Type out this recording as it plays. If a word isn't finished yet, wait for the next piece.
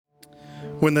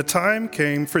When the time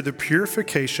came for the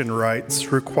purification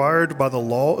rites required by the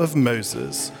law of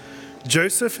Moses,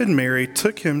 Joseph and Mary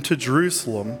took him to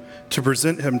Jerusalem to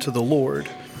present him to the Lord.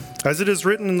 As it is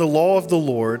written in the law of the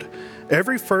Lord,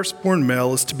 every firstborn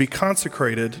male is to be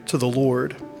consecrated to the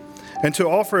Lord, and to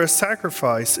offer a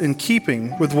sacrifice in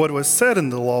keeping with what was said in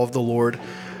the law of the Lord,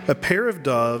 a pair of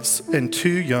doves and 2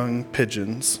 young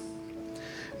pigeons.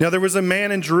 Now there was a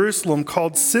man in Jerusalem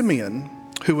called Simeon,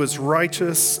 who was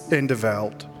righteous and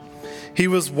devout. He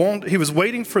was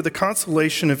waiting for the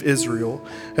consolation of Israel,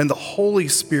 and the Holy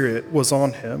Spirit was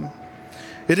on him.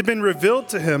 It had been revealed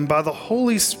to him by the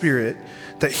Holy Spirit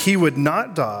that he would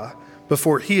not die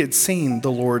before he had seen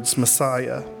the Lord's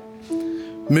Messiah.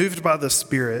 Moved by the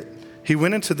Spirit, he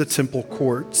went into the temple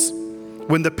courts.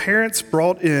 When the parents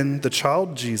brought in the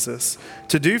child Jesus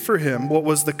to do for him what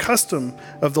was the custom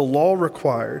of the law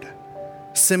required,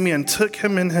 Simeon took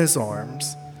him in his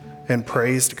arms and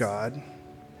praised God.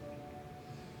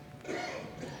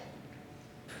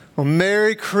 Well,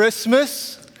 Merry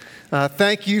Christmas.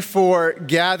 Thank you for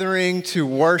gathering to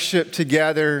worship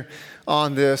together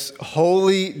on this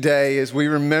holy day as we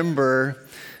remember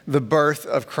the birth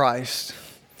of Christ.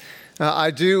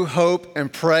 I do hope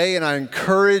and pray, and I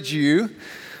encourage you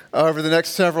over the next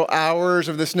several hours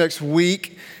of this next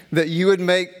week that you would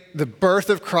make the birth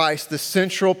of Christ the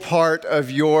central part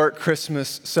of your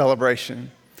Christmas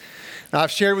celebration. Now,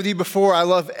 I've shared with you before, I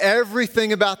love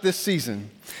everything about this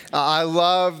season. I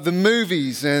love the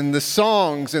movies and the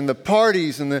songs and the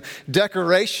parties and the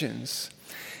decorations.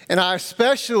 And I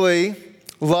especially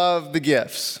love the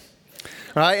gifts.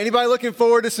 Right? Anybody looking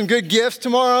forward to some good gifts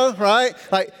tomorrow, right?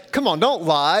 Like, come on, don't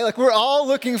lie. Like, we're all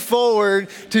looking forward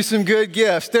to some good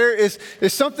gifts. There's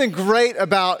something great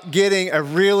about getting a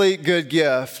really good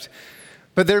gift.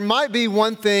 But there might be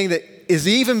one thing that is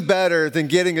even better than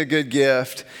getting a good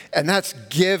gift, and that's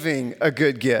giving a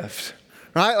good gift.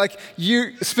 Right? Like,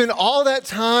 you spend all that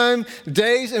time,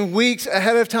 days and weeks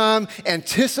ahead of time,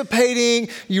 anticipating.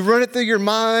 You run it through your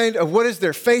mind of what is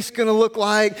their face going to look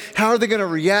like? How are they going to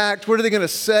react? What are they going to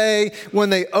say when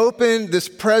they open this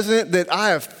present that I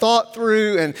have thought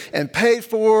through and paid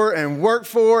for and worked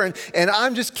for? And I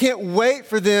just can't wait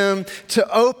for them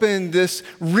to open this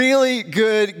really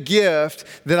good gift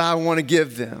that I want to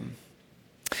give them.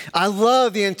 I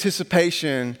love the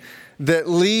anticipation that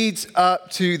leads up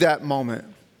to that moment.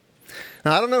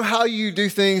 Now, I don't know how you do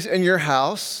things in your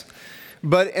house,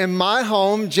 but in my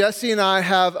home, Jesse and I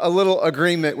have a little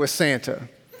agreement with Santa.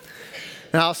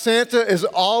 Now, Santa is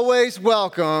always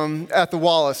welcome at the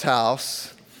Wallace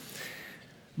house,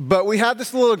 but we have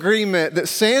this little agreement that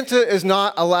Santa is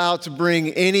not allowed to bring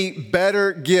any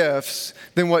better gifts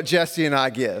than what Jesse and I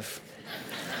give.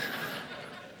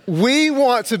 We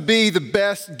want to be the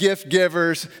best gift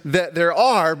givers that there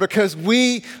are because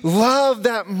we love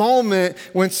that moment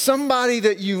when somebody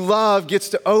that you love gets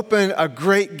to open a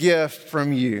great gift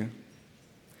from you.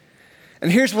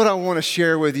 And here's what I want to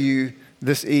share with you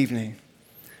this evening,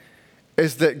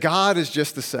 is that God is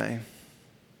just the same.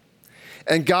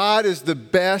 And God is the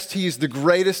best, He's the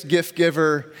greatest gift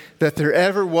giver that there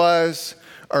ever was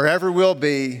or ever will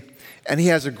be. And He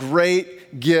has a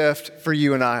great gift for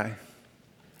you and I.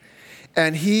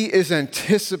 And He is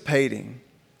anticipating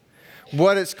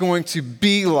what it's going to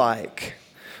be like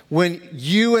when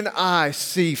you and I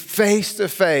see face to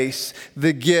face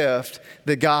the gift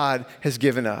that God has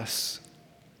given us.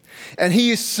 And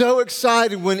He is so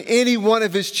excited when any one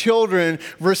of His children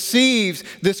receives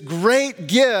this great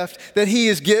gift that He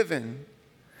has given.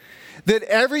 That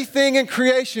everything in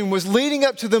creation was leading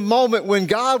up to the moment when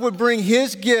God would bring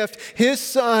His gift, His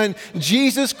Son,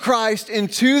 Jesus Christ,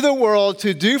 into the world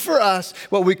to do for us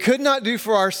what we could not do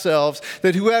for ourselves,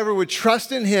 that whoever would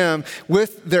trust in Him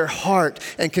with their heart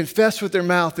and confess with their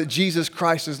mouth that Jesus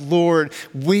Christ is Lord,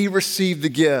 we receive the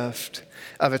gift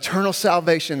of eternal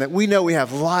salvation, that we know we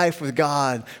have life with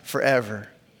God forever.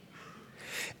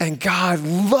 And God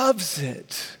loves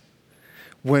it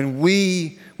when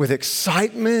we, with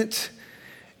excitement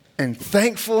and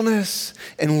thankfulness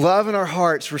and love in our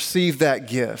hearts, receive that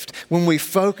gift. When we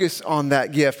focus on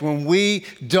that gift, when we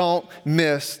don't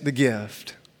miss the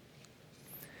gift.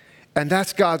 And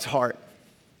that's God's heart.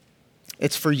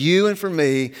 It's for you and for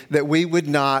me that we would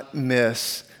not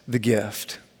miss the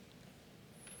gift.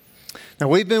 Now,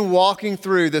 we've been walking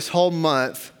through this whole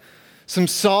month some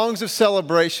songs of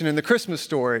celebration in the Christmas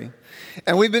story.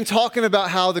 And we've been talking about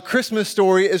how the Christmas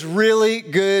story is really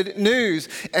good news.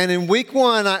 And in week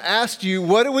 1, I asked you,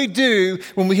 what do we do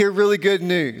when we hear really good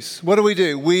news? What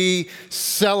do? We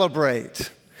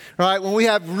celebrate. right? When we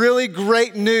have really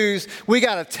great news, we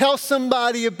got to tell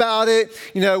somebody about it.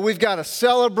 We've got to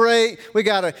celebrate. We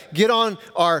got to get on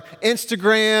our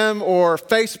Instagram or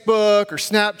Facebook or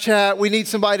Snapchat. We need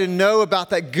somebody to know about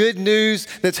that good news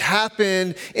that's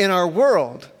happened in our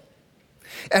world.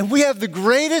 And we have the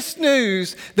greatest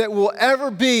news that will ever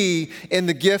be in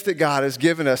the gift that God has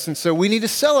given us. And so we need to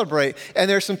celebrate. And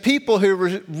there's some people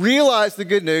who realized the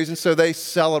good news, and so they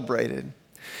celebrated.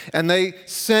 And they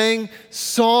sang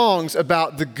songs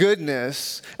about the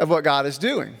goodness of what God is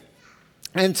doing.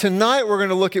 And tonight we're going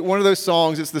to look at one of those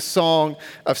songs. It's the Song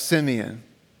of Simeon.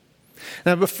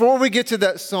 Now, before we get to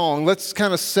that song, let's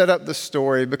kind of set up the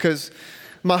story, because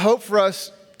my hope for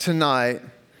us tonight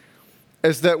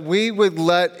is that we would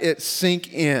let it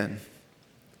sink in.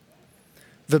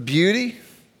 The beauty,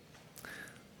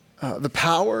 the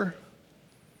power,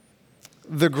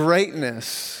 the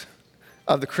greatness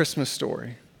of the Christmas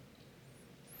story.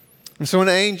 And so an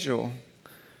angel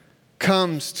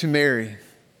comes to Mary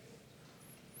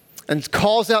and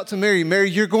calls out to Mary, Mary,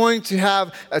 you're going to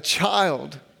have a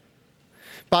child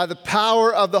by the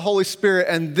power of the Holy Spirit,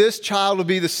 and this child will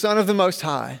be the Son of the Most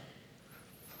High.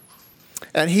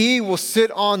 And he will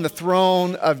sit on the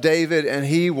throne of David, and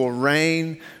he will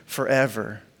reign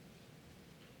forever.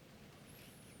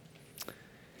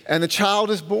 And the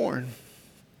child is born.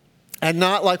 And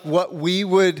not like what we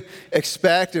would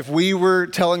expect if we were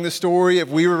telling the story, if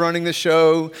we were running the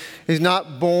show. He's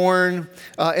not born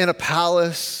in a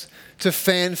palace to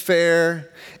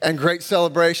fanfare and great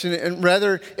celebration. And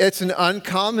rather, it's an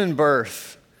uncommon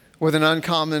birth with an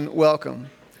uncommon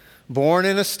welcome. Born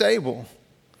in a stable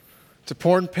to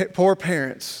poor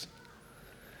parents,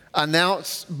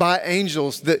 announced by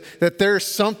angels that there's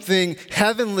something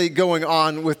heavenly going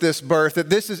on with this birth, that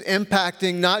this is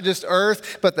impacting not just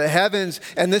earth, but the heavens,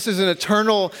 and this is an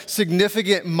eternal,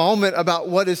 significant moment about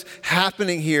what is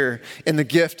happening here in the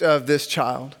gift of this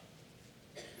child.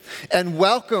 And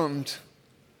welcomed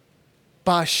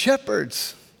by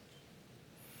shepherds.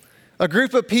 A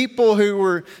group of people who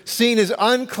were seen as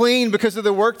unclean because of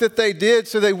the work that they did,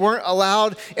 so they weren't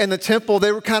allowed in the temple.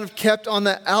 They were kind of kept on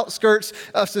the outskirts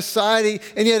of society.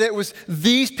 And yet it was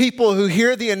these people who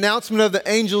hear the announcement of the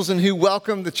angels and who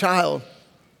welcome the child.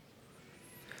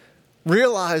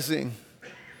 Realizing,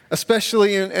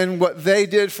 especially in what they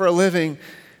did for a living,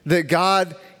 that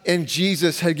God in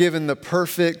Jesus had given the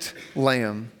perfect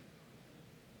lamb.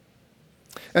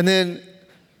 And then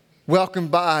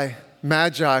welcomed by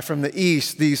Magi from the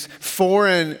east, these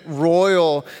foreign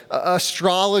royal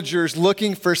astrologers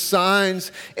looking for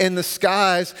signs in the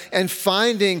skies and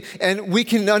finding, and we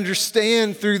can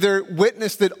understand through their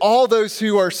witness that all those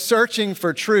who are searching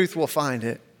for truth will find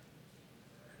it.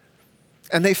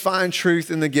 And they find truth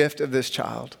in the gift of this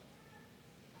child.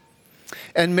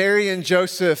 And Mary and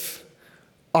Joseph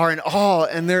are in awe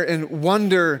and they're in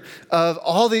wonder of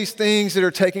all these things that are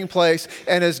taking place.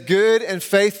 And as good and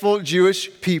faithful Jewish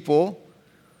people,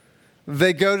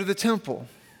 they go to the temple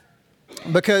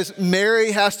because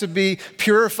Mary has to be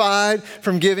purified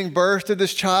from giving birth to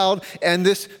this child, and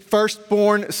this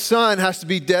firstborn son has to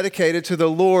be dedicated to the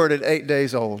Lord at 8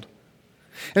 days old.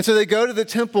 And so they go to the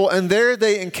temple, and there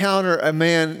they encounter a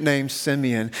man named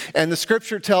Simeon. And the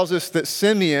scripture tells us that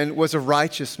Simeon was a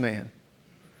righteous man,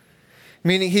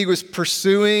 meaning he was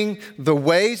pursuing the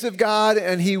ways of God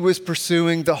and he was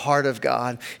pursuing the heart of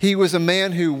God. He was a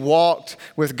man who walked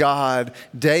with God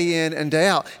day in and day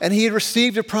out. And he had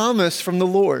received a promise from the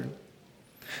Lord.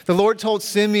 The Lord told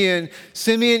Simeon,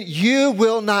 Simeon, you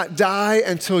will not die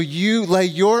until you lay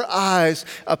your eyes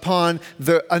upon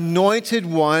the anointed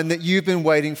one that you've been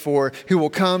waiting for, who will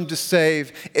come to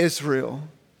save Israel,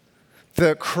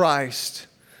 the Christ,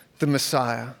 the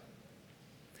Messiah.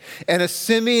 And as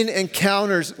Simeon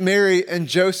encounters Mary and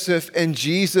Joseph and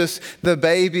Jesus, the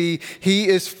baby, he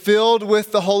is filled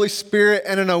with the Holy Spirit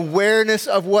and an awareness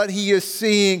of what he is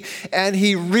seeing. And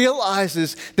he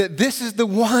realizes that this is the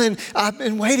one I've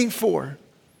been waiting for,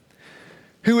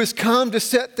 who has come to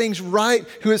set things right,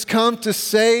 who has come to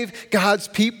save God's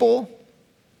people.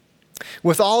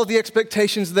 With all of the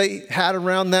expectations they had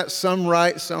around that, some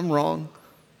right, some wrong.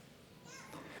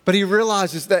 But he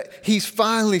realizes that he's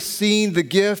finally seen the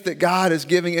gift that God is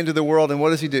giving into the world. And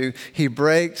what does he do? He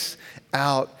breaks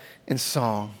out in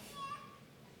song.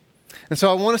 And so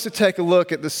I want us to take a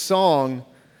look at the song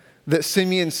that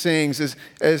Simeon sings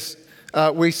as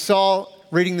we saw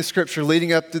reading the scripture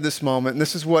leading up to this moment. And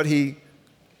this is what he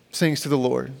sings to the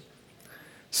Lord.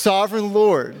 Sovereign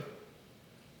Lord,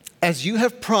 as you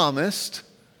have promised,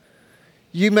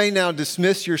 you may now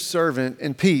dismiss your servant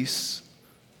in peace.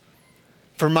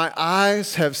 For my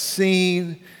eyes have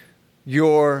seen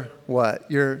your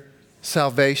what? Your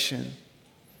salvation,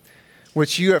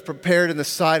 which you have prepared in the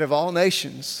sight of all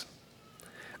nations,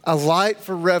 a light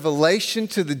for revelation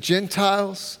to the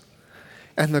Gentiles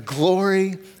and the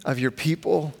glory of your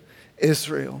people,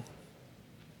 Israel.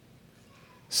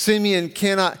 Simeon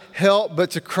cannot help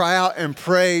but to cry out and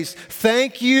praise,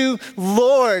 "Thank you,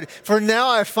 Lord, for now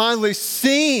I've finally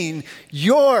seen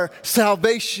your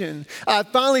salvation. I've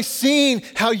finally seen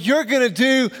how you're going to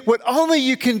do what only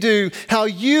you can do, how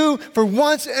you, for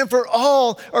once and for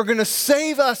all, are going to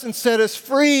save us and set us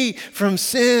free from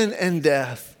sin and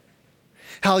death.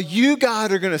 How you,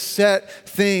 God, are going to set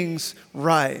things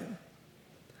right."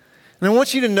 And I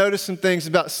want you to notice some things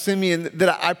about Simeon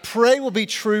that I pray will be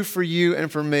true for you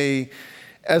and for me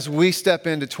as we step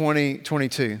into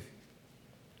 2022.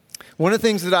 One of the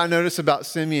things that I notice about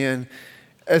Simeon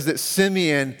is that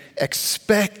Simeon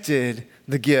expected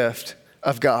the gift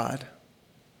of God.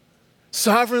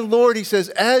 Sovereign Lord, he says,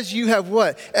 as you have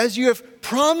what? As you have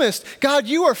promised. God,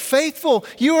 you are faithful.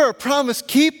 You are a promise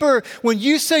keeper. When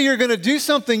you say you're going to do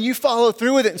something, you follow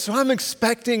through with it. And so I'm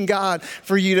expecting, God,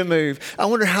 for you to move. I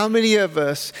wonder how many of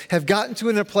us have gotten to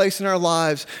a place in our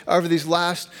lives over these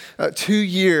last 2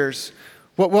 years,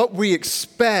 what we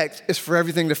expect is for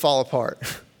everything to fall apart.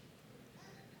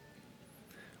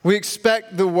 We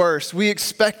expect the worst. We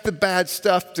expect the bad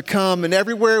stuff to come. And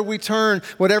everywhere we turn,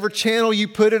 whatever channel you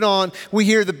put it on, we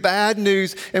hear the bad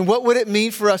news. And what would it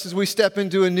mean for us as we step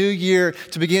into a new year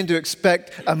to begin to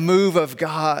expect a move of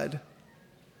God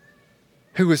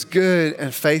who is good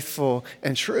and faithful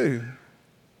and true?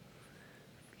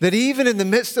 That even in the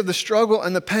midst of the struggle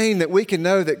and the pain, that we can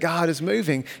know that God is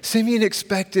moving. Simeon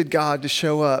expected God to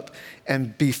show up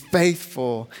and be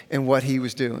faithful in what he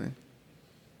was doing.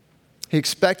 He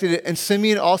expected it. And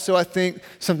Simeon also, I think,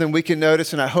 something we can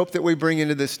notice, and I hope that we bring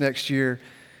into this next year,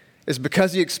 is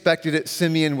because he expected it,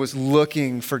 Simeon was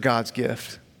looking for God's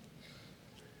gift.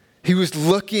 He was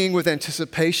looking with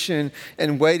anticipation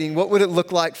and waiting. What would it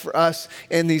look like for us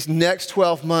in these next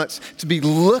 12 months to be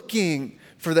looking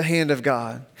for the hand of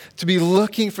God, to be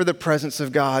looking for the presence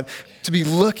of God, to be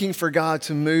looking for God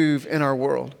to move in our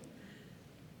world?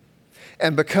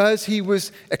 And because he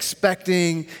was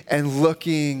expecting and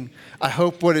looking, I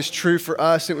hope what is true for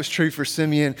us, it was true for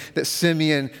Simeon, that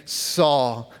Simeon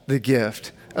saw the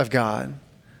gift of God.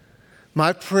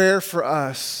 My prayer for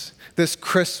us this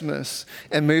Christmas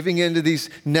and moving into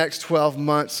these next 12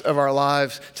 months of our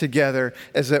lives together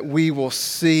is that we will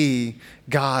see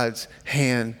God's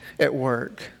hand at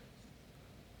work.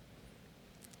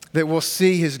 That we'll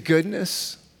see his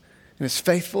goodness and his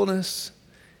faithfulness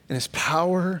and his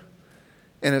power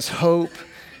and his hope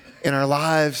in our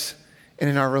lives and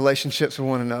in our relationships with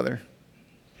one another.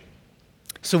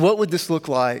 So what would this look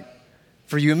like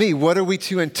for you and me? What are we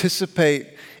to anticipate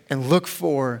and look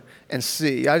for and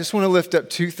see? I just want to lift up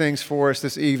 2 things for us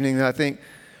this evening that I think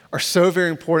are so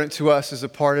very important to us as a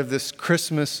part of this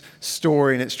Christmas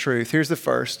story and its truth. Here's the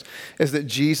first, is that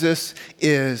Jesus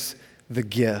is the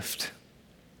gift.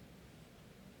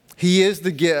 He is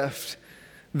the gift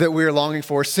that we are longing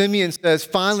for. Simeon says,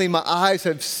 "Finally, my eyes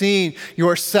have seen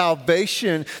your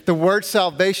salvation." The word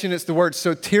salvation is the word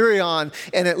soterion,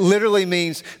 and it literally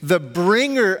means the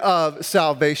bringer of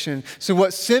salvation. So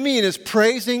what Simeon is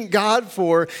praising God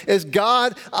for is,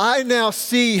 God, I now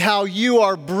see how you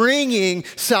are bringing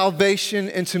salvation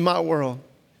into my world.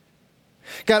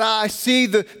 God, I see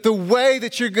the way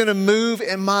that you're going to move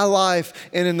in my life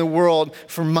and in the world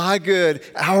for my good,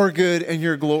 our good, and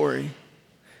your glory.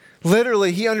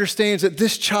 Literally, he understands that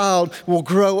this child will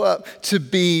grow up to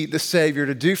be the Savior,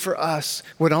 to do for us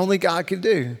what only God can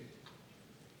do.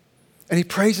 And he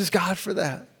praises God for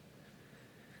that.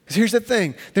 Because here's the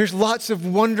thing, there's lots of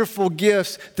wonderful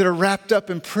gifts that are wrapped up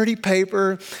in pretty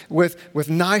paper with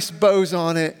nice bows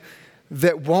on it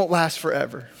that won't last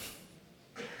forever.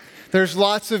 There's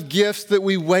lots of gifts that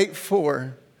we wait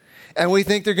for. And we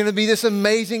think they're going to be this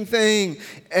amazing thing.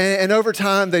 And over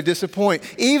time, they disappoint.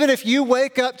 Even if you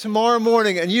wake up tomorrow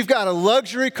morning and you've got a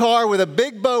luxury car with a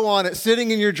big bow on it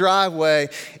sitting in your driveway,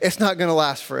 it's not going to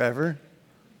last forever.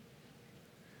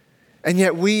 And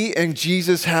yet we and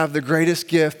Jesus have the greatest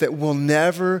gift that will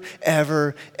never,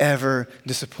 ever, ever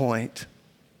disappoint.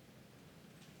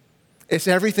 It's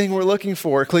everything we're looking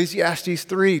for. Ecclesiastes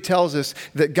 3 tells us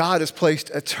that God has placed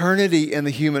eternity in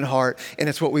the human heart, and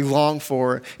it's what we long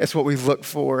for, it's what we look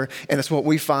for, and it's what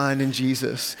we find in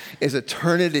Jesus, is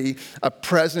eternity, a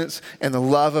presence and the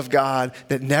love of God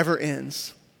that never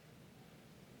ends.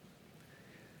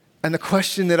 And the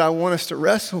question that I want us to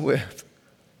wrestle with,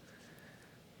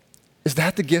 is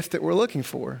that the gift that we're looking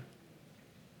for?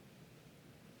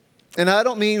 And I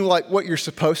don't mean like what you're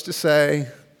supposed to say,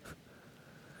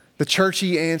 the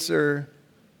churchy answer,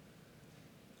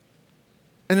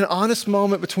 and an honest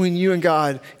moment between you and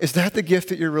God, is that the gift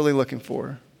that you're really looking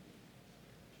for?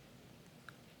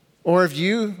 Or if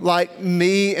you, like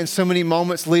me in so many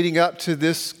moments leading up to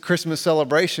this Christmas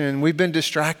celebration, we've been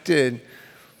distracted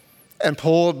and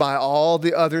pulled by all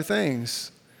the other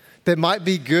things that might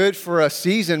be good for a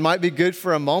season, might be good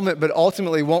for a moment, but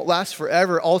ultimately won't last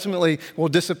forever, ultimately will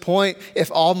disappoint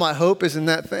if all my hope is in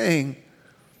that thing.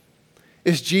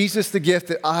 Is Jesus the gift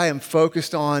that I am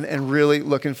focused on and really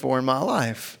looking for in my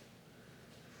life?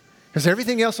 Because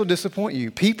everything else will disappoint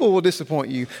you. People will disappoint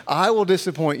you. I will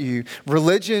disappoint you.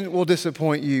 Religion will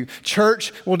disappoint you.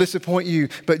 Church will disappoint you.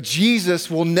 But Jesus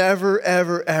will never,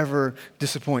 ever, ever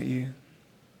disappoint you.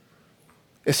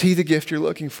 Is he the gift you're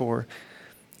looking for?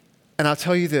 And I'll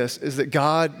tell you this, is that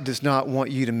God does not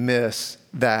want you to miss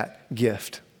that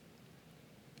gift.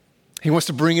 He wants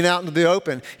to bring it out into the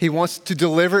open. He wants to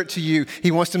deliver it to you. He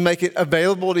wants to make it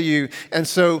available to you. And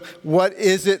so what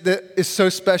is it that is so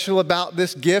special about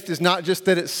this gift? Is not just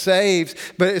that it saves,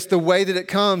 but it's the way that it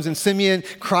comes. And Simeon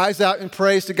cries out and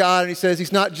prays to God, and he says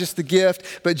he's not just the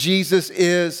gift, but Jesus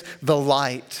is the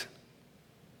light.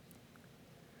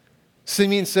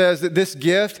 Simeon says that this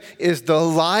gift is the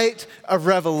light of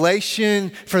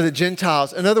revelation for the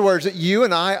Gentiles. In other words, that you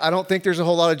and I don't think there's a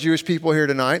whole lot of Jewish people here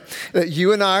tonight, that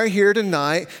you and I are here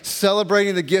tonight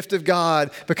celebrating the gift of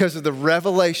God because of the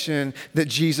revelation that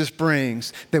Jesus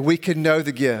brings, that we can know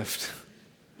the gift.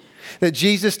 That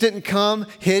Jesus didn't come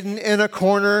hidden in a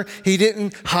corner. He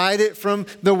didn't hide it from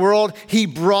the world. He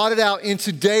brought it out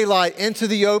into daylight, into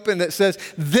the open that says,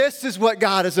 this is what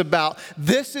God is about.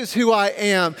 This is who I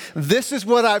am. This is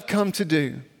what I've come to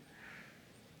do.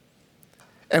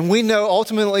 And we know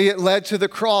ultimately it led to the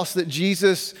cross, that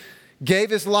Jesus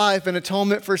gave his life in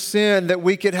atonement for sin, that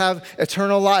we could have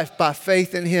eternal life by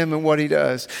faith in him and what he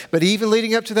does. But even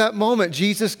leading up to that moment,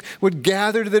 Jesus would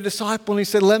gather to the disciple and he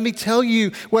said, let me tell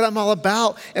you what I'm all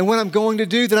about and what I'm going to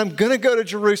do, that I'm going to go to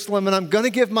Jerusalem and I'm going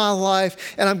to give my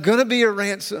life and I'm going to be a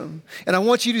ransom. And I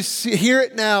want you to hear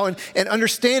it now and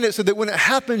understand it so that when it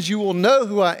happens, you will know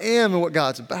who I am and what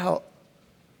God's about.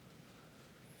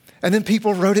 And then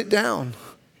people wrote it down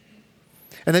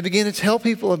and they began to tell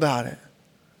people about it.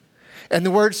 And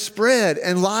the word spread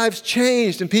and lives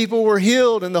changed and people were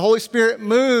healed and the Holy Spirit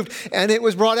moved and it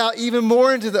was brought out even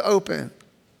more into the open.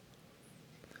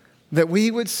 That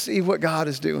we would see what God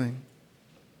is doing.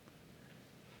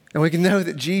 And we can know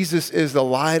that Jesus is the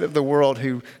light of the world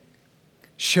who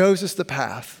shows us the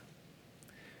path,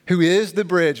 who is the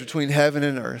bridge between heaven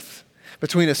and earth,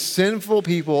 between a sinful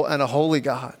people and a holy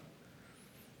God.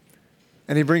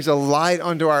 And he brings a light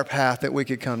onto our path that we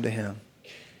could come to him.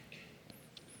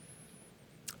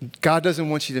 God doesn't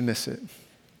want you to miss it.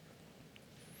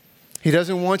 He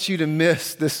doesn't want you to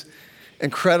miss this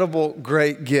incredible,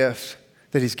 great gift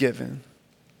that he's given.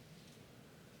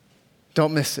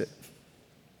 Don't miss it.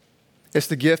 It's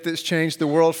the gift that's changed the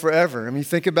world forever. I mean,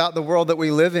 think about the world that we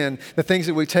live in, the things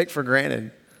that we take for granted.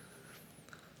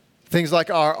 Things like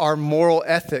our moral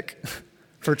ethic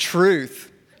for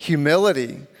truth,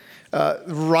 humility,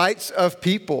 rights of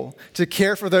people to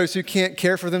care for those who can't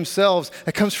care for themselves.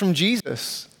 That comes from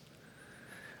Jesus.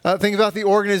 Think about the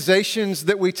organizations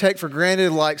that we take for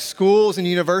granted, like schools and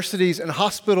universities and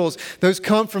hospitals. Those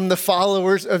come from the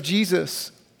followers of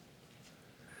Jesus.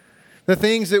 The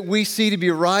things that we see to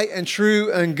be right and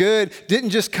true and good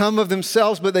didn't just come of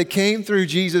themselves, but they came through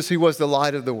Jesus, who was the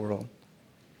light of the world.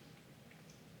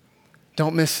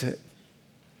 Don't miss it.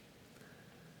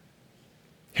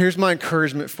 Here's my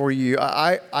encouragement for you.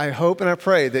 I hope and I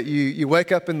pray that you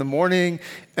wake up in the morning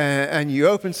and you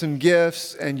open some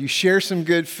gifts and you share some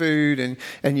good food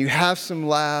and you have some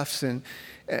laughs and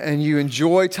you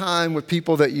enjoy time with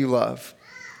people that you love.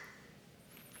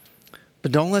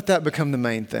 But don't let that become the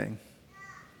main thing.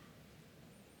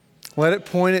 Let it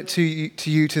point it to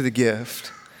you to the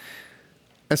gift.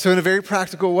 And so in a very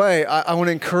practical way, I want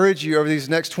to encourage you over these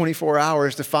next 24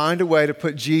 hours to find a way to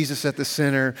put Jesus at the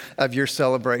center of your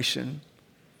celebration.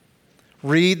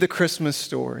 Read the Christmas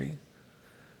story.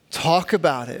 Talk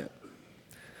about it.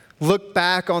 Look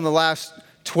back on the last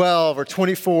 12 or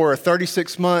 24 or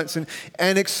 36 months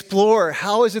and explore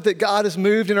how is it that God has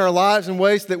moved in our lives in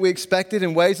ways that we expected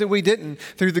and ways that we didn't,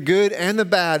 through the good and the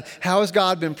bad. How has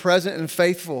God been present and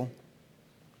faithful?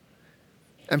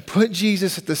 And put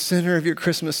Jesus at the center of your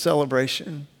Christmas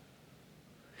celebration.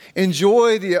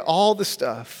 Enjoy all the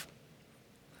stuff,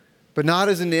 but not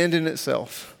as an end in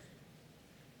itself.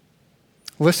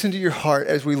 Listen to your heart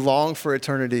as we long for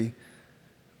eternity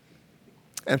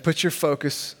and put your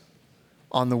focus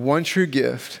on the one true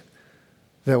gift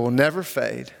that will never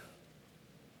fade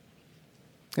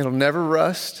It'll never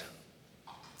rust.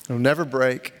 It'll never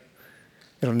break.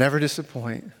 It'll never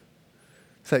disappoint.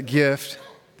 It's that gift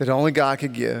that only God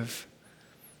could give,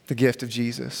 the gift of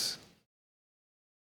Jesus.